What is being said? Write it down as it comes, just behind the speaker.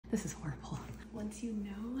This is horrible. Once you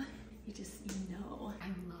know, you know.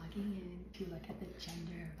 I'm logging in to look at the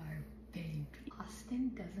gender of our baby.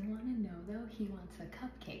 Austin doesn't want to know though. He wants a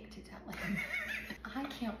cupcake to tell him. I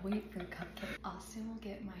can't wait for the cupcake. Austin will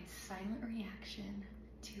get my silent reaction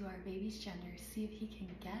to our baby's gender, see if he can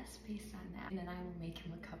guess based on that, and then I will make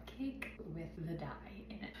him a cupcake with the dye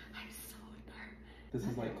in it. I'm so nervous. This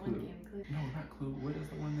is like Clue. No, not Clue. What is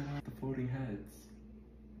the one that has the floating heads?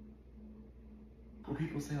 Where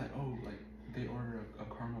people say like, oh, like they order a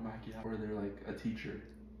caramel macchiato, or they're like a teacher.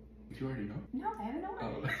 You already know? No, I haven't know.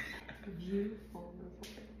 Oh. View full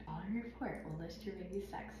report. On report will list your baby's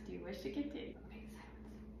sex. Do you wish to continue? Okay,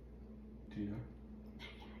 silence. Do you know?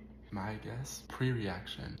 My guess,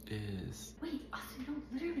 pre-reaction is... Wait, Austin, no,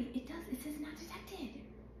 literally, it does. It says not detected.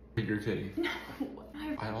 You're kidding. No.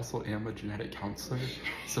 I also am a genetic counselor,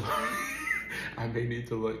 so I may need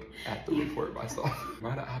to look at the report myself.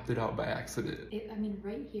 Might have opted out by accident. I mean,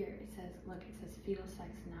 right here, it says, look, it says fetal sex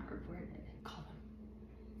not reported. Call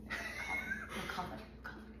them. Call them.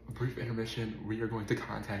 Brief intermission, we are going to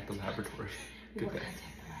contact the laboratory. Good day.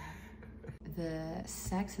 The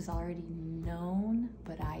sex is already known,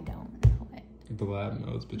 but I don't know it. The lab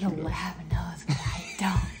knows, but the you know. The lab knows, but I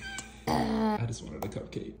don't. I just wanted a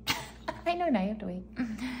cupcake. I know, now you have to wait.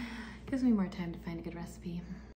 Gives me more time to find a good recipe.